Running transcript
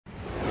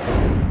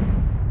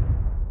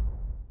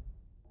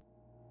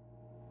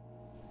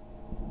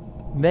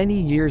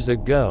Many years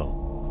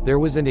ago, there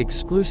was an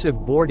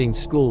exclusive boarding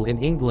school in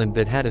England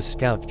that had a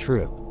scout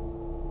troop.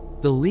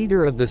 The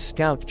leader of the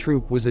scout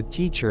troop was a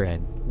teacher,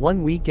 and,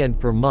 one weekend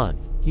per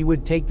month, he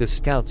would take the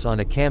scouts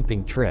on a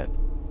camping trip.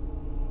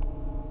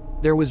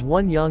 There was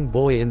one young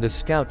boy in the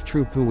scout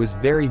troop who was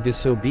very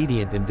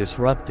disobedient and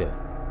disruptive.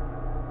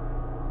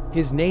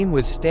 His name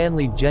was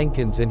Stanley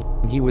Jenkins, and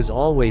he was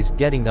always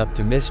getting up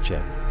to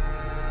mischief.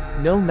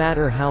 No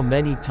matter how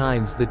many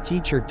times the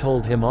teacher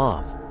told him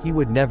off, he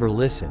would never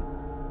listen.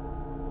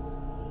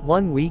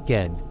 One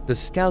weekend, the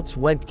scouts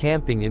went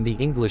camping in the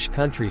English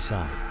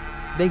countryside.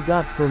 They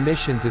got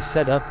permission to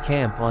set up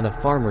camp on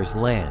a farmer's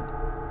land.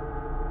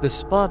 The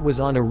spot was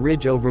on a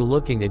ridge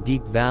overlooking a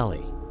deep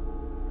valley.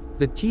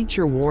 The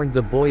teacher warned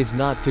the boys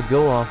not to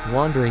go off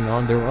wandering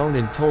on their own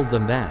and told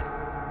them that,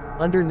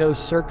 under no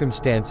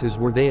circumstances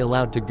were they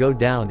allowed to go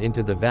down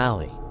into the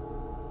valley.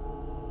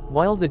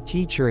 While the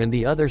teacher and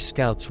the other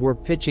scouts were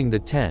pitching the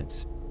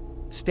tents,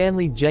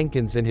 Stanley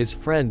Jenkins and his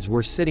friends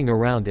were sitting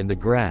around in the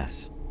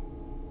grass.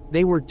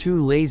 They were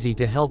too lazy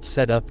to help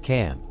set up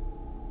camp.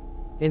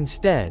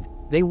 Instead,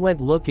 they went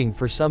looking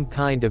for some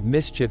kind of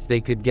mischief they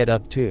could get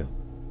up to.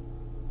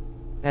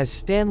 As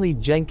Stanley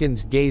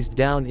Jenkins gazed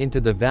down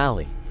into the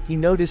valley, he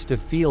noticed a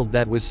field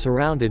that was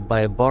surrounded by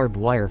a barbed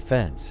wire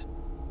fence.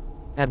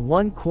 At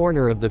one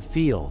corner of the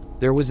field,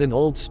 there was an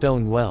old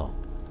stone well.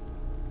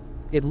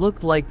 It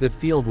looked like the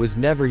field was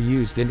never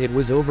used and it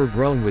was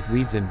overgrown with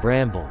weeds and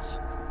brambles.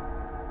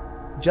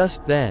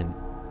 Just then,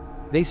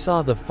 they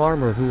saw the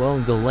farmer who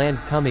owned the land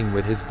coming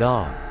with his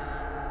dog.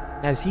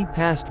 As he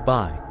passed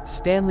by,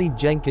 Stanley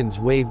Jenkins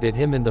waved at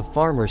him and the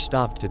farmer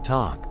stopped to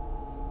talk.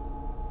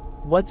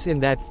 "What's in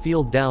that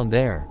field down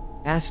there?"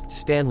 asked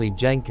Stanley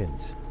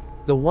Jenkins.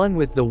 "The one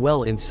with the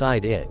well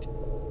inside it."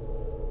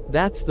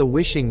 "That's the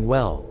wishing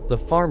well," the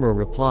farmer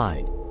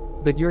replied.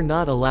 "But you're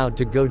not allowed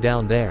to go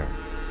down there.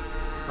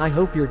 I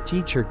hope your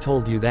teacher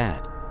told you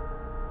that."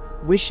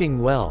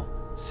 "Wishing well,"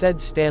 said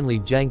Stanley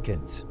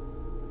Jenkins.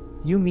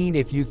 "You mean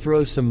if you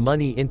throw some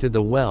money into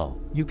the well,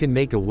 you can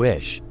make a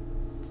wish?"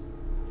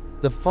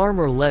 The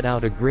farmer let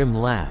out a grim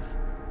laugh.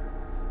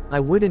 "I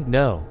wouldn't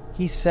know,"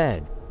 he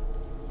said.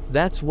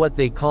 "That's what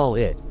they call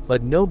it,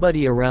 but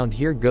nobody around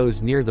here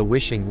goes near the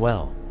wishing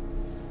well.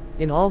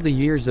 In all the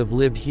years I've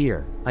lived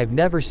here, I've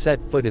never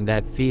set foot in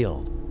that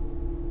field."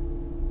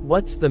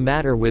 "What's the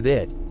matter with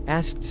it?"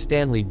 asked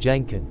Stanley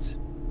Jenkins.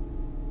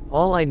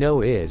 "All I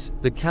know is,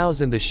 the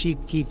cows and the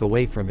sheep keep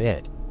away from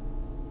it.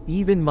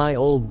 Even my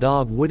old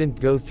dog wouldn't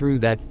go through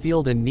that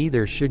field, and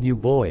neither should you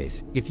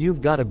boys, if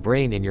you've got a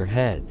brain in your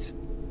heads.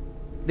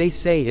 They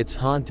say it's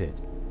haunted."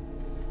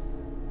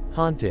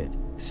 "Haunted?"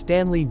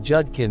 Stanley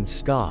Judkins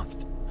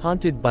scoffed.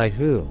 "Haunted by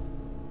who?"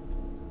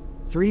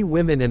 "3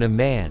 women and a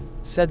man,"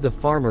 said the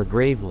farmer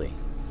gravely.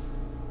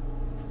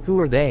 "Who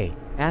are they?"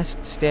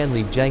 asked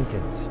Stanley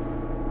Jenkins.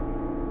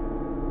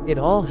 "It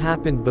all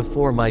happened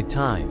before my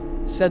time,"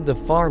 said the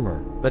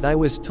farmer, "but I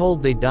was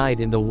told they died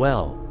in the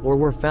well, or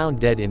were found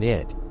dead in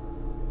it.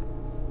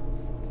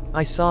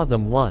 I saw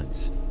them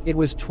once. It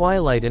was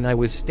twilight and I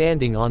was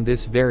standing on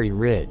this very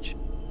ridge.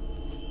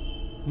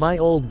 My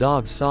old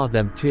dog saw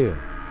them too.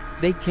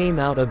 They came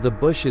out of the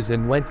bushes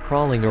and went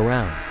crawling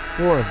around,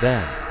 4 of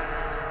them.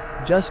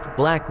 Just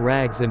black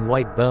rags and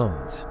white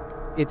bones.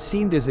 It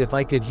seemed as if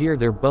I could hear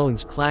their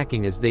bones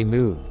clacking as they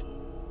moved.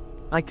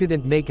 I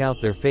couldn't make out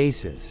their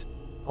faces.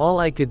 All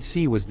I could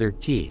see was their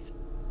teeth."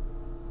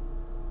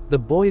 The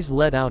boys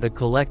let out a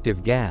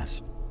collective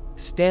gasp.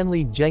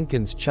 Stanley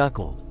Jenkins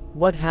chuckled.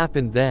 "What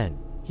happened then?"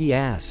 he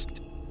asked.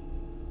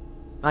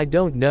 "I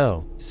don't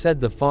know," said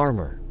the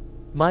farmer.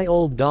 "My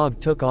old dog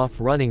took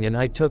off running and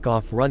I took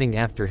off running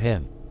after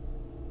him.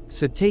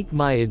 So take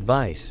my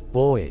advice,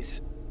 boys.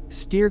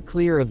 Steer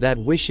clear of that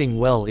wishing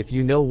well if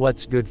you know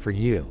what's good for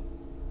you."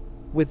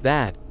 With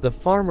that, the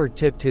farmer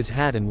tipped his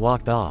hat and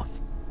walked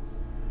off.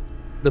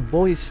 The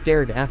boys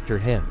stared after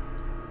him.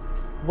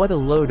 "What a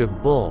load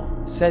of bull,"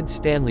 said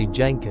Stanley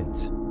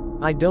Jenkins.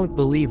 "I don't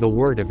believe a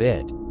word of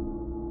it."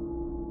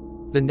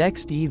 The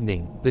next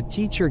evening, the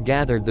teacher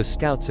gathered the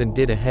scouts and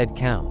did a head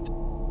count.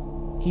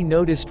 He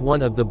noticed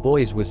one of the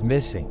boys was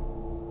missing.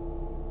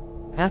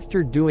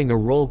 After doing a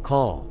roll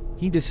call,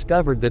 he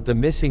discovered that the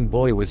missing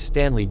boy was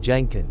Stanley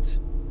Jenkins.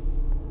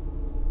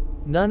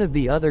 None of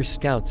the other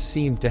scouts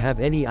seemed to have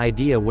any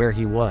idea where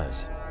he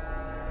was.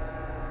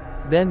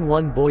 Then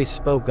one boy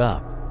spoke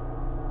up.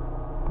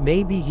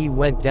 "Maybe he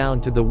went down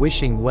to the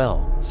wishing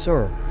well,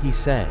 sir," he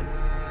said.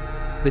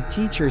 The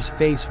teacher's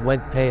face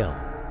went pale.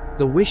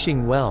 "The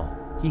wishing well,"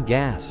 he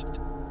gasped.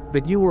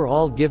 "But you were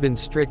all given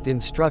strict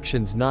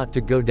instructions not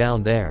to go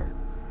down there."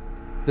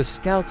 The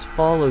scouts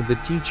followed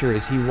the teacher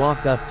as he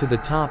walked up to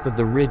the top of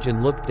the ridge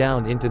and looked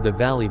down into the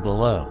valley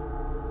below.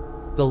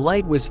 The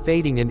light was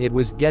fading and it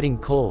was getting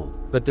cold,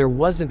 but there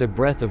wasn't a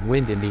breath of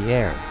wind in the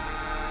air.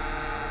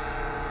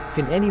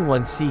 "Can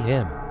anyone see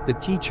him?" the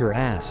teacher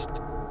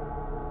asked.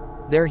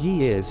 "There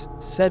he is,"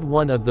 said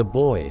one of the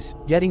boys,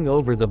 getting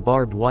over the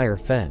barbed wire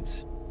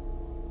fence.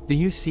 "Do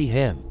you see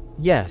him?"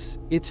 "Yes,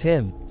 it's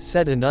him,"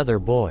 said another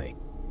boy.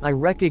 "I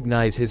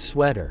recognize his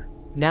sweater.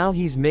 Now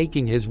he's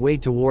making his way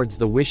towards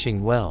the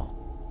wishing well.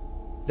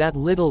 That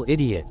little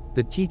idiot,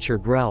 the teacher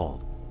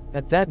growled.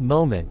 At that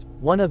moment,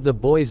 one of the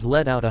boys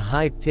let out a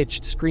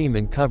high-pitched scream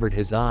and covered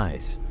his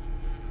eyes.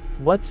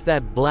 "What's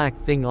that black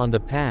thing on the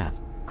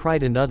path?"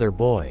 cried another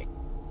boy.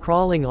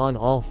 "Crawling on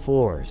all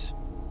fours."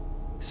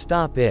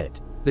 "Stop it,"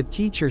 the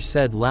teacher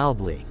said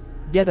loudly.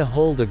 "Get a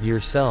hold of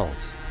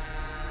yourselves.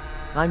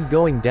 I'm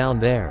going down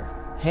there.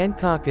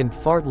 Hancock and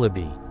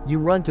Fartleby, you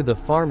run to the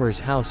farmer's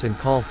house and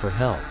call for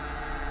help.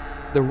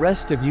 The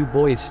rest of you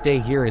boys stay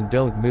here and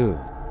don't move."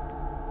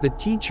 The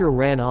teacher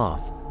ran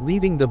off,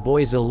 leaving the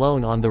boys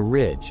alone on the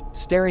ridge,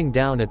 staring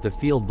down at the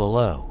field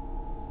below.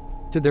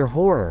 To their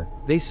horror,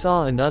 they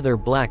saw another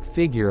black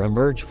figure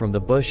emerge from the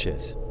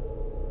bushes.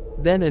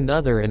 Then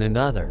another and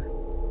another.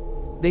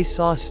 They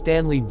saw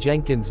Stanley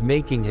Jenkins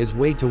making his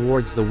way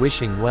towards the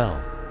wishing well.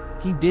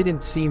 He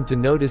didn't seem to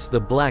notice the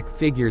black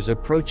figures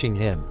approaching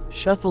him,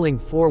 shuffling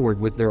forward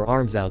with their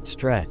arms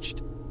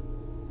outstretched.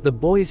 The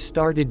boys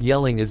started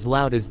yelling as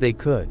loud as they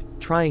could,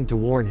 trying to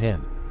warn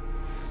him.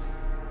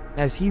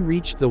 As he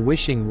reached the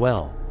wishing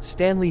well,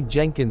 Stanley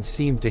Jenkins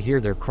seemed to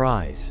hear their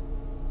cries.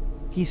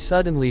 He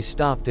suddenly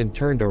stopped and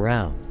turned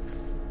around.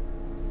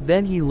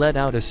 Then he let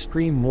out a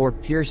scream more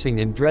piercing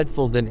and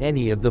dreadful than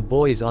any of the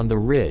boys on the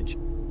ridge,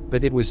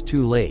 but it was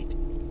too late.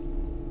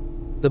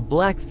 The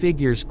black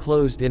figures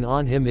closed in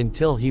on him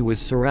until he was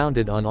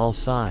surrounded on all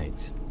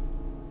sides.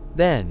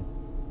 Then,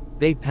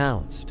 they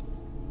pounced.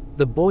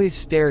 The boys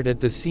stared at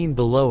the scene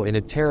below in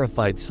a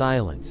terrified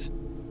silence.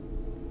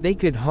 They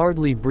could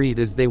hardly breathe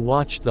as they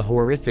watched the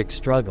horrific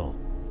struggle.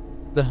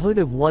 The hood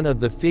of one of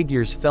the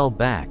figures fell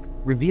back,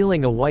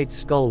 revealing a white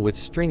skull with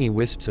stringy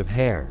wisps of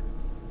hair.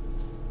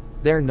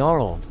 Their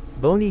gnarled,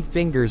 bony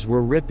fingers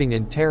were ripping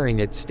and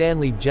tearing at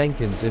Stanley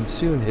Jenkins, and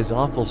soon his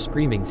awful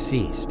screaming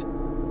ceased.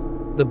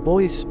 The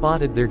boys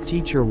spotted their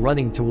teacher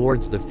running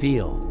towards the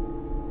field.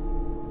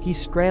 He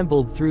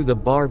scrambled through the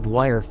barbed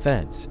wire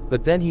fence,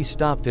 but then he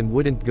stopped and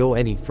wouldn't go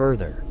any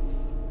further.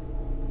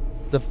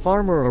 The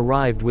farmer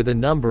arrived with a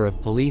number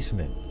of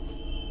policemen.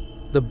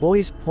 The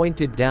boys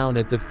pointed down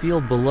at the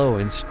field below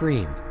and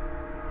screamed,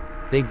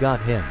 "They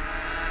got him!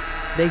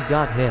 They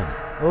got him!"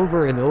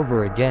 over and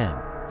over again.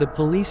 The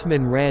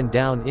policemen ran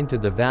down into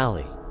the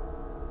valley.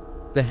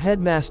 The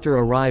headmaster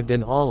arrived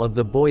and all of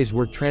the boys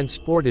were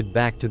transported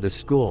back to the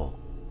school.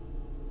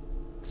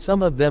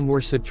 Some of them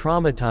were so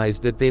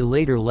traumatized that they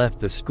later left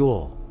the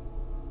school.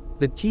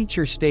 The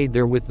teacher stayed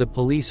there with the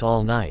police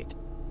all night.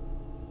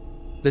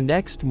 The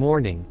next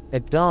morning,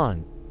 at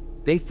dawn,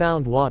 they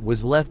found what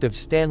was left of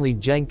Stanley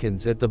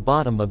Jenkins at the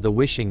bottom of the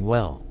wishing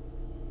well.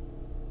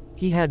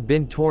 He had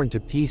been torn to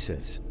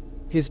pieces.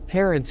 His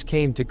parents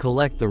came to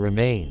collect the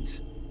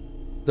remains.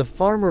 The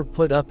farmer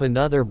put up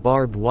another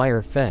barbed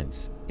wire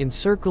fence,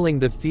 encircling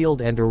the field,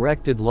 and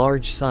erected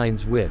large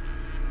signs with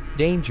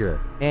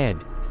 "Danger"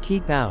 and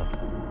 "Keep Out"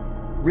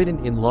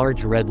 written in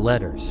large red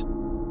letters.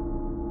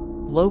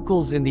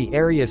 Locals in the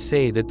area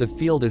say that the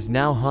field is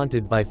now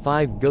haunted by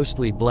 5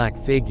 ghostly black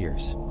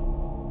figures.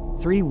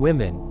 3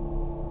 women,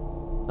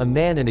 a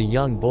man and a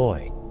young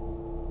boy.